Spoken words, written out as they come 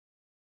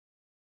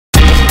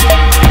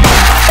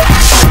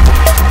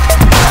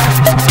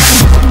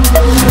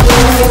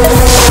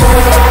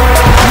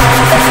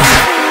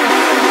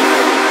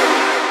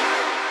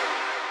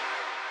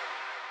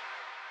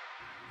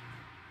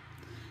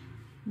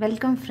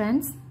Welcome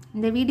friends.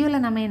 இந்த வீடியோல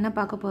நம்ம என்ன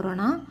பார்க்க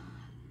போறோம்னா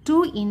 2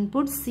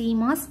 input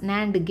CMOS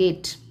NAND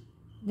gate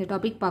இந்த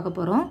டாபிக் பார்க்க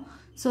போறோம்.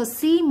 So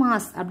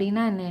CMOS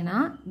அப்படினா என்னன்னா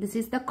this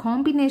is the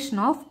combination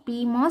of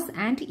PMOS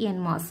and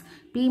NMOS.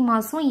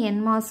 PMOSம்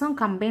NMOSம்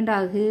combined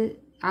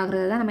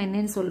ஆகுறத நம்ம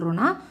என்னன்னு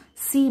சொல்றோம்னா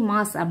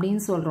CMOS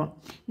அப்படினு சொல்றோம்.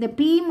 இந்த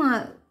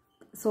PMOS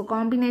so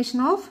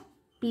combination of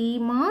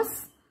PMOS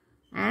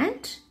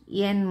and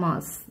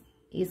NMOS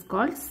is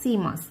called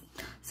CMOS.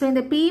 So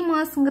இந்த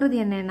PMOSங்கிறது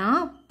என்னன்னா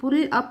pull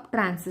up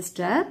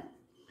transistor,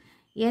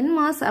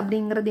 NMOS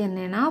அப்படிங்கிறது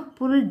என்னன்னா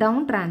pull down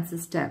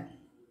transistor.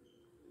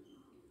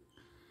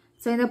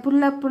 So இந்த pull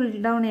up pull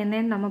down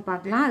என்னன்னு நம்ம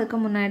பார்க்கலாம். அதுக்கு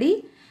முன்னாடி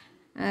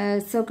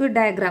circuit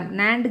diagram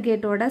NAND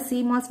கேட்டோட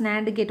CMOS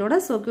NAND கேட்டோட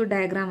circuit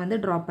diagram வந்து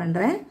draw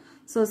பண்றேன்.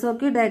 So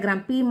circuit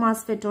diagram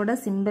PMOSFET ஓட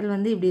symbol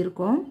வந்து இப்படி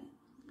இருக்கும்.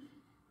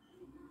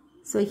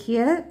 So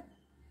here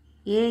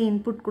A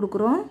input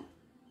கொடுக்கிறோம்,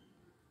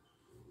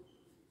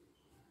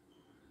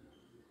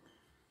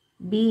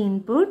 B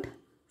input.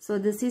 So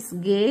this is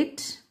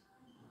gate,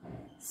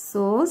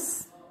 source,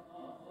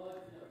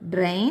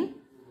 drain.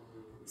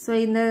 So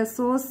in the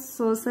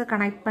source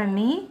connect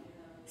பண்ணி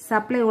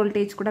supply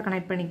voltage கூட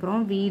connect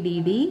பண்ணிக்கிறோம்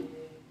VDD.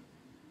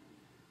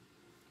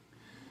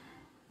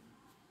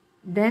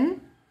 Then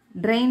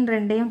drain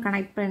ரெண்டையும்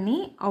connect பண்ணி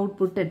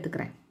output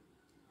எடுத்துக்கிறேன்.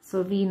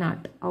 So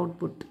V0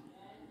 output.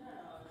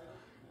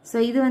 So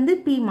இது வந்து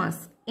PMOS.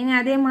 இனி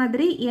அதே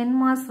மாதிரி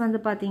NMOS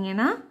வந்து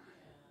பாத்தீங்கன்னா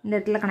இந்த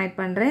இடத்துல கனெக்ட்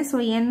பண்றேன். So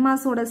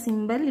NMOS ஓட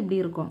சிம்பல் இப்படி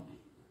இருக்கும்.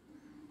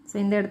 So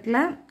இந்த இடத்துல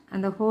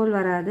அந்த ஹோல்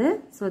வராது.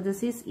 So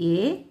this is A.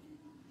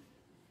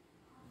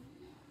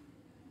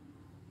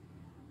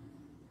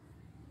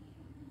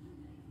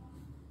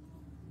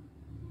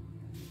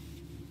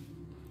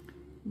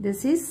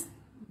 This is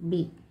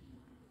B.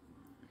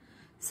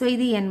 So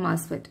இது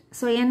NMOSFET.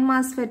 So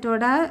NMOSFET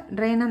ஓட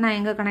drain நான்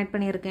எங்க கனெக்ட்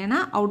பண்ணியிருக்கேன்னா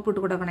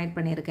அவுட்புட் கூட கனெக்ட்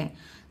பண்ணியிருக்கேன்.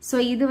 So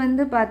இது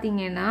வந்து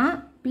பாத்தீங்கன்னா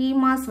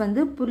PMOS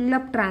வந்து pull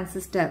up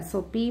transistor. So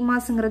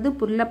PMOSங்கிறது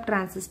pull up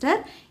transistor,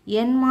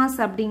 NMOS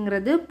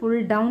அப்படிங்கிறது pull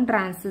down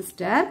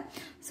transistor.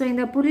 So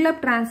இந்த pull up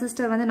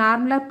transistor வந்து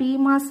நார்மலா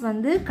PMOS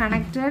வந்து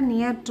connected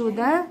near to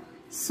the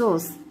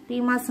source.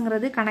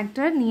 PMOSங்கிறது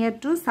connected near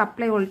to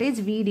supply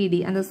voltage VDD.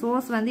 அந்த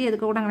source வந்து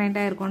எதுக்கு கூட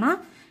கனெக்ட் ஆயிருக்கும்னா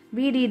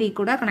VDD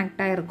கூட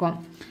கனெக்ட் ஆயிருக்கும்.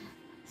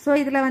 So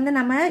இதுல வந்து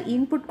நம்ம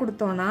input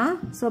கொடுத்தோம்னா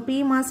so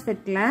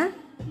PMOSFETல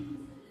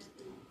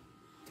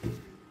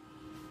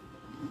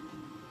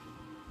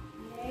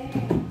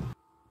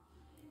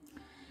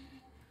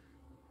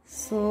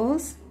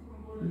source,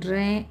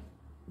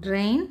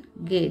 drain,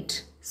 gate.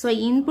 So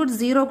input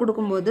 0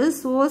 கொடுக்கும்போது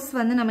source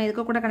வந்து நம்ம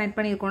எதுக்கு கூட கனெக்ட்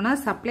பண்ணியிருக்கோம்னா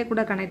supply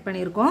கூட கனெக்ட்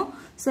பண்ணியிருக்கோம்.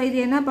 So இது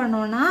என்ன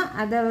பண்ணோம்னா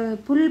அதை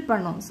pull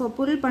பண்ணும். So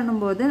pull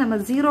பண்ணும்போது நம்ம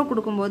 0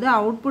 கொடுக்கும்போது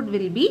output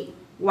will be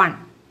 1.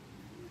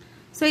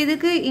 So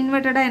இதுக்கு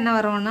inverted என்ன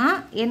வரும்னா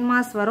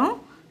NMOS வரும்.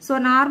 So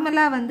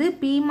நார்மலா வந்து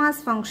PMOS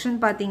function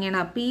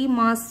பாத்தீங்கன்னா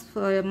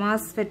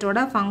PMOSFET ஓட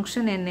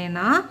function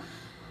என்னன்னா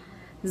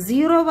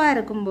 0வா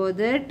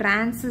இருக்கும்போது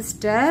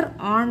டிரான்சிஸ்டர்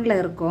ஆன்ல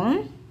இருக்கும்,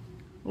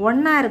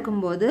 1ஆ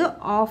இருக்கும்போது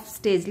ஆஃப்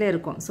ஸ்டேஜ்ல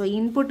இருக்கும். ஸோ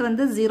இன்புட்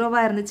வந்து 0வா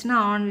இருந்துச்சுன்னா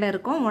ஆன்ல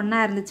இருக்கும், 1ஆ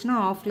இருந்துச்சுன்னா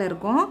ஆஃப்ல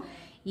இருக்கும்.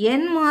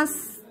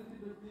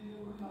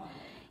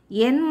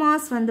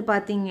 NMOS வந்து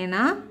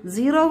பாத்தீங்கன்னா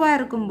 0வா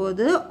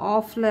இருக்கும்போது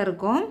ஆஃப்ல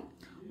இருக்கும்,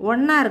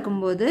 1ஆ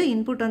இருக்கும்போது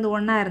இன்புட் வந்து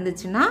 1ஆ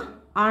இருந்துச்சுன்னா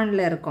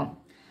ஆன்ல இருக்கும்.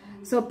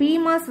 ஸோ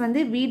PMOS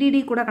வந்து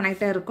VDD கூட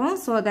கனெக்ட் ஆயிருக்கும்.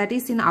 So that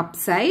is in up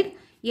side.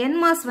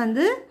 NMOS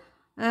வந்து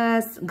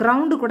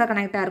ground கூட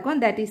கனெக்ட் ஆயிருக்கும்,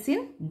 that is in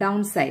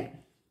downside.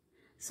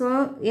 So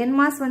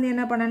NMOS வந்து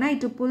என்ன பண்ணனா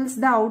it pulls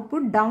the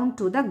output down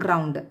to the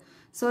ground.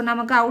 So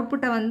நமக்கு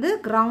அவுட்புட்டை வந்து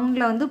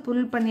கிரவுண்ட்ல வந்து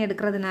புல் பண்ணி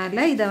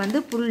எடுக்கிறதுனால இதை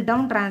வந்து pull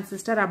down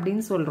transistor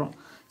அப்படின்னு சொல்றோம்.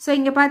 So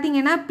இங்க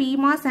பாத்தீங்கன்னா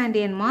PMOS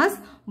and NMOS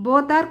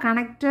both are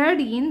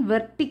connected in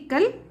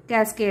vertical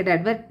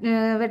cascaded.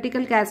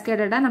 Vertical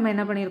cascaded நம்ம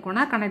என்ன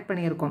பண்ணியிருக்கோம்னா கனெக்ட்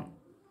பண்ணியிருக்கோம்.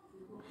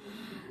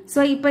 So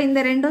இப்போ இந்த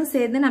ரெண்டும்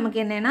சேர்ந்து நமக்கு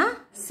என்னன்னா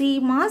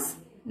CMOS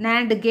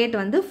NAND gate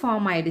வந்து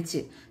form ஆயிடுச்சு.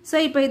 So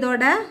இப்போ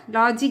இதோட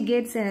logic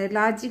gates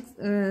logic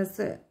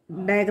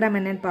diagram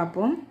என்னன்னு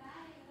பார்ப்போம்.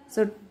 So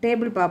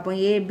table பார்ப்போம்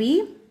AB,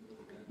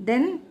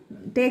 then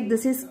take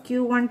this is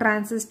Q1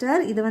 transistor,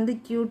 இது வந்து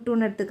Q2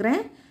 ன்னு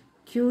எடுத்துக்கிறேன்,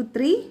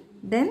 Q3,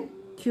 then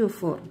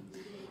Q4.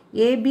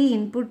 AB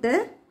input,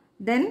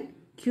 then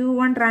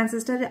Q1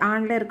 transistor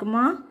ஆன்ல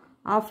இருக்குமா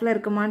ஆஃப்ல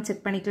இருக்குமான்னு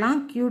செக் பண்ணிக்கலாம்,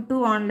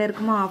 Q2 ஆன்ல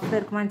இருக்குமா ஆஃப்ல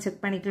இருக்குமான்னு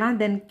செக் பண்ணிக்கலாம்,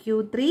 then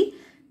Q3,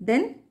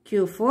 then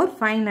Q4,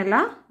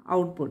 ஃபைனலா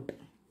output.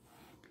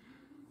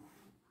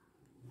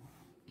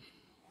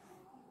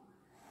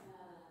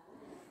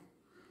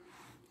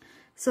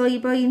 So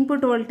இப்போ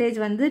input voltage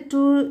வந்து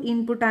 2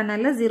 input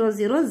ஆனால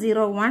 00,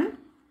 01,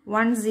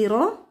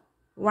 10,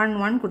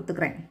 11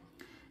 கொடுத்துக்கிறேன்.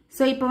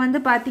 So இப்போ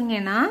வந்து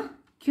பாத்தீங்கன்னா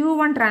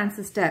Q1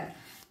 transistor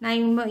நான்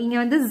இங்க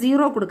வந்து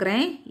 0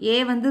 கொடுக்கிறேன், A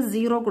வந்து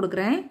 0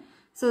 கொடுக்கிறேன்.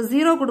 So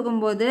 0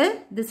 கொடுக்கும்போது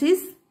this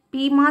is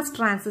PMOS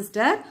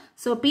transistor.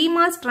 So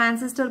PMOS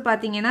transistor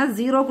பாத்தீங்கன்னா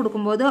 0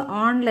 கொடுக்கும்போது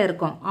ஆன்ல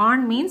இருக்கும். On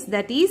means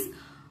that is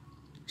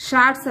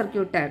short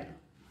circuited.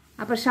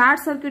 அப்ப short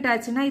circuit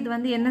ஆச்சுன்னா இது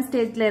வந்து என்ன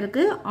ஸ்டேஜ்ல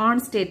இருக்கு? On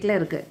stateல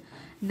இருக்கு.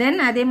 தென்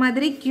அதே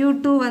மாதிரி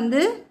Q2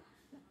 வந்து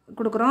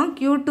கொடுக்குறோம்.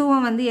 Q2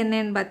 வந்து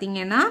என்னன்னு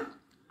பார்த்தீங்கன்னா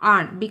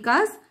ஆன்,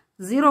 பிகாஸ்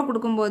 0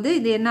 கொடுக்கும்போது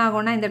இது என்ன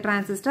ஆகும்னா இந்த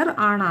டிரான்சிஸ்டர்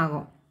ஆன்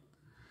ஆகும்.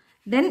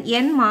 தென்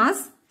NMOS,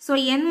 ஸோ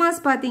NMOS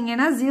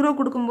பார்த்தீங்கன்னா 0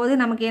 கொடுக்கும்போது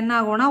நமக்கு என்ன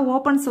ஆகும்னா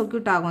ஓப்பன்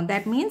சர்க்யூட் ஆகும்.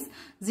 தட் மீன்ஸ்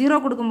 0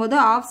 கொடுக்கும்போது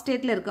ஆஃப்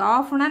ஸ்டேட்டில் இருக்குது.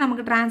 ஆஃப்னா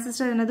நமக்கு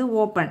டிரான்சிஸ்டர் என்னது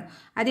ஓப்பன்.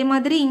 அதே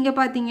மாதிரி இங்கே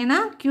பார்த்தீங்கன்னா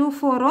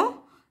Q4ம்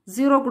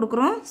 0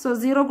 கொடுக்குறோம். ஸோ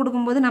 0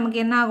 கொடுக்கும்போது நமக்கு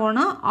என்ன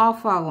ஆகும்னா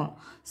ஆஃப் ஆகும்.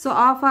 ஸோ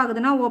ஆஃப்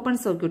ஆகுதுன்னா ஓப்பன்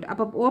சர்க்யூட்.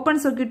 அப்போ ஓப்பன்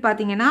சர்க்யூட்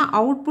பார்த்தீங்கன்னா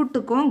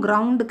அவுட்புட்டுக்கும்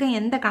கிரவுண்டுக்கும்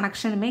எந்த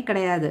கனெக்ஷனுமே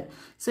கிடையாது.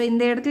 ஸோ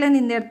இந்த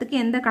இடத்துலேருந்து இந்த இடத்துக்கு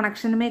எந்த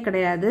கனெக்ஷனுமே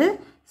கிடையாது.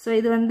 ஸோ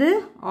இது வந்து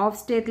ஆஃப்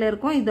ஸ்டேட்டில்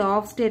இருக்கும், இது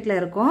ஆஃப் ஸ்டேட்டில்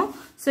இருக்கும்.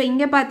 ஸோ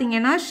இங்கே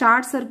பார்த்தீங்கன்னா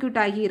ஷார்ட் சர்க்யூட்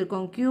ஆகி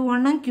இருக்கும்.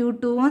 Q1ம்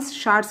Q2ம்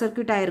ஷார்ட்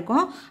சர்க்யூட்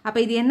ஆகிருக்கும். அப்போ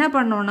இது என்ன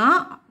பண்ணோன்னா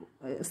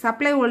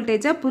சப்ளை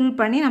வோல்டேஜை புல்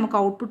பண்ணி நமக்கு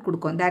அவுட்புட்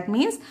கொடுக்கும். தட்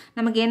மீன்ஸ்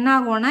நமக்கு என்ன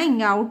ஆகும்னா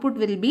இங்கே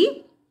அவுட்புட் வில் பி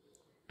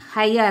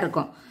ஹையாக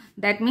இருக்கும்.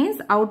 தட்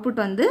மீன்ஸ்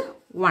அவுட்புட் வந்து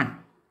 1.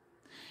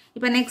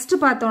 இப்போ நெக்ஸ்ட்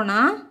பார்த்தோன்னா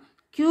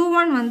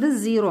Q1 வந்து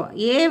 0,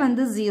 A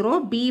வந்து 0,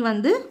 B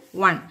வந்து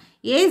 1.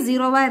 A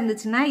 0வாக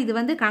இருந்துச்சுன்னா இது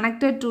வந்து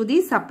connected to the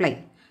supply.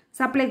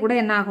 Supply கூட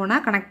என்ன ஆகும்னா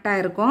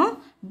கனெக்டாக இருக்கும்.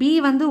 B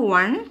வந்து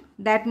 1,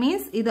 தட்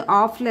மீன்ஸ் இது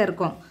ஆஃபில்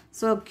இருக்கும்.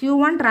 So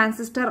Q1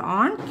 transistor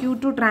on,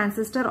 Q2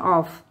 transistor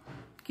off.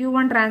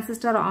 Q1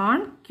 transistor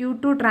on,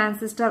 Q2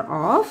 transistor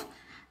off.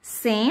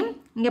 Same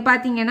இங்கே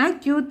பார்த்தீங்கன்னா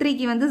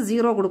Q3க்கு வந்து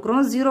 0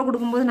 கொடுக்குறோம். 0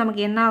 கொடுக்கும்போது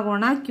நமக்கு என்ன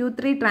ஆகும்னா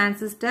Q3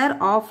 டிரான்சிஸ்டர்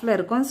ஆஃபில்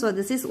இருக்கும். So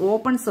this is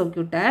open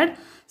circuited.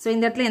 So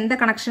இந்த இடத்துல எந்த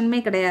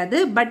கனெக்ஷனுமே கிடையாது.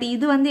 பட்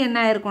இது வந்து என்ன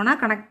ஆயிருக்கும்னா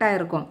கனெக்டாக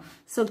இருக்கும்.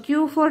 ஸோ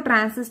Q4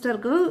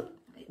 டிரான்சிஸ்டருக்கு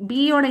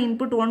பியோட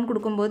இன்புட் 1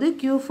 கொடுக்கும்போது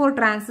Q4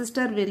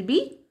 transistor will be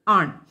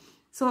on.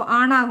 So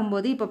on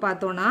ஆகும்போது இப்போ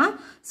பார்த்தோன்னா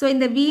ஸோ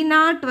இந்த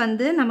V0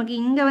 வந்து நமக்கு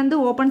இங்கே வந்து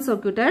ஓப்பன்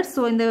சர்க்யூட்டட்.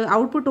 ஸோ இந்த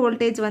அவுட்புட்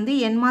வோல்டேஜ் வந்து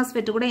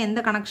NMOSFET கூட எந்த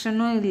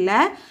கனெக்ஷனும் இல்லை.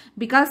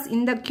 பிகாஸ்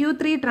இந்த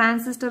Q3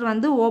 டிரான்சிஸ்டர்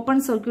வந்து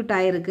ஓப்பன் சர்க்யூட்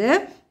ஆயிருக்கு.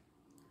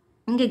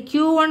 இங்கே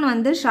Q1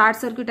 வந்து ஷார்ட்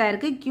சர்க்யூட்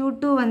ஆயிருக்கு.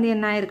 Q2 வந்து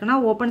என்ன ஆயிருக்குன்னா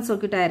ஓப்பன்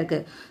சர்க்யூட் ஆயிருக்கு.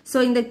 ஸோ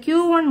இந்த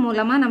Q1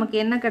 மூலமாக நமக்கு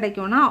என்ன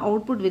கிடைக்கும்னா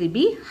அவுட்புட் வில்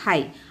பி ஹை.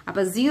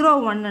 அப்போ 0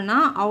 1னா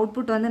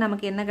அவுட்புட் வந்து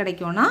நமக்கு என்ன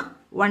கிடைக்கும்னா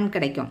 1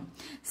 கிடைக்கும்.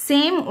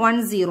 சேம்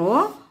 1 0,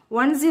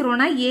 1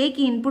 0னா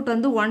ஏக்கு இன்புட்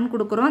வந்து 1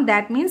 கொடுக்குறோம்.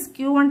 That means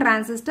Q1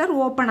 transistor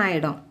open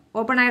ஆகிடும்.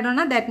 Open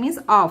ஆகிடும்னா that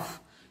means of.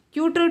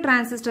 Q2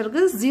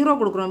 டிரான்சிஸ்டருக்கு 0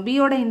 கொடுக்குறோம்.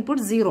 பியோட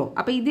இன்புட் 0.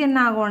 அப்போ இது என்ன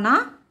ஆகும்னா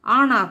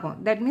ஆன் ஆகும்.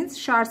 தட் மீன்ஸ்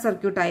ஷார்ட்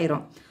சர்க்யூட்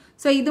ஆயிரும்.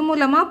 ஸோ இது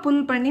மூலமாக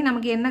புல் பண்ணி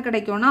நமக்கு என்ன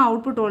கிடைக்கும்னா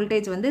அவுட்புட்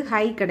வோல்டேஜ் வந்து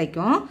ஹை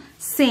கிடைக்கும்.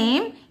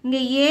 சேம் இங்கே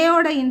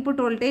ஏயோட இன்புட்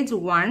வோல்டேஜ்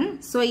 1.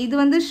 ஸோ இது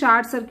வந்து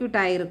ஷார்ட் சர்க்யூட்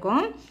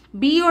ஆகிருக்கும்.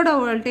 பியோட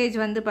வோல்டேஜ்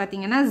வந்து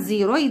பார்த்தீங்கன்னா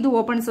 0, இது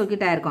ஓப்பன்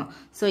சர்க்யூட் ஆகிருக்கும்.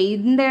 ஸோ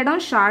இந்த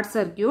இடம் ஷார்ட்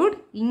சர்க்யூட்,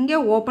 இங்கே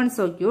open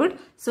circuit.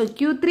 So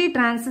Q3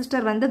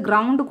 transistor வந்து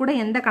கிரவுண்டு கூட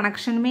எந்த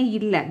கனெக்ஷனுமே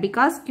இல்லை.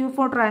 பிகாஸ்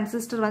Q4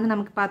 டிரான்சிஸ்டர் வந்து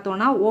நமக்கு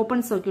பார்த்தோன்னா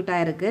ஓப்பன் சர்க்யூட்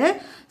ஆகிருக்கு.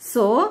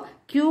 So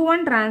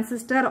Q1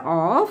 transistor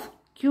off,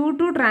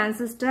 Q2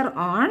 transistor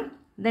on,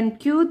 then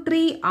Q3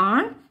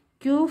 on,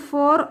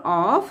 Q4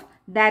 off.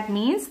 That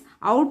means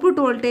output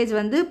voltage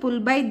வந்து pull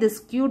by this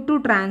Q2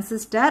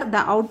 transistor,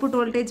 the output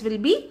voltage will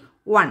be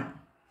 1.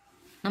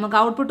 நமக்கு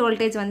output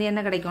voltage வந்து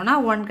என்ன கிடைக்கும்னா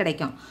 1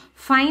 கிடைக்கும்.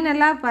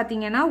 ஃபைனலாக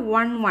பார்த்தீங்கன்னா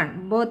 1 1,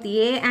 both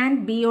A and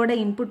B ஓட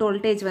input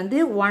voltage வந்து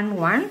 1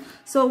 1.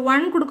 ஸோ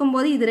 1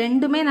 கொடுக்கும்போது இது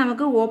ரெண்டுமே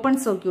நமக்கு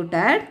ஓப்பன்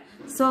சர்க்யூட்டட்.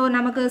 ஸோ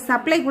நமக்கு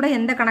சப்ளை கூட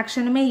எந்த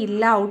கனெக்ஷனுமே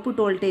இல்லை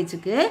அவுட்புட்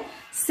வோல்டேஜுக்கு.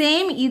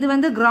 சேம் இது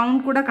வந்து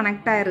கிரவுண்ட் கூட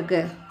கனெக்ட் ஆகிருக்கு.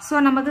 ஸோ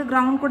நமக்கு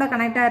கிரவுண்ட் கூட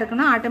கனெக்ட்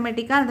ஆகிருக்குன்னா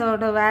ஆட்டோமேட்டிக்காக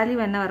அதோட வேல்யூ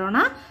என்ன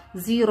வரும்னா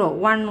 0,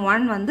 1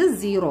 1 வந்து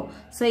 0.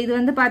 ஸோ இது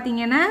வந்து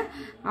பார்த்தீங்கன்னா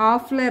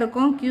ஆஃபில்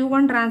இருக்கும்.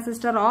 Q1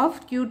 transistor off,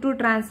 Q2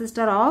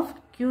 transistor off,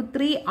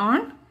 Q3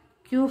 on,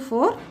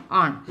 Q4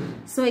 on.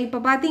 So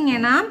இப்போ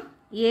பார்த்தீங்கன்னா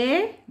A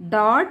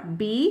dot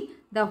B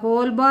the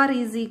whole bar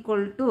is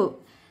equal to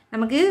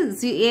நமக்கு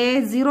A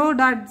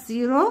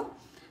 0.0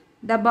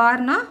 the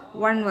barனா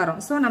 1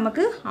 வரும். ஸோ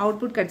நமக்கு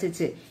அவுட்புட்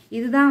கிடச்சிச்சு.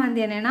 இதுதான் வந்து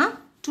என்னென்னா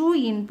 2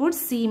 input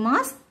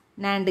CMOS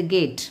NAND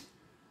gate.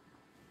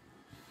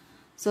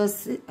 So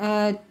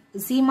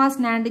CMOS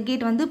NAND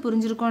gate வந்து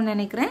புரிஞ்சிருக்கோன்னு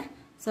நினைக்கிறேன்.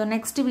 ஸோ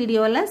நெக்ஸ்ட்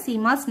வீடியோவில்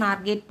CMOS NOR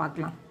gate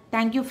பார்க்கலாம்.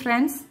 Thank you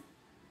friends.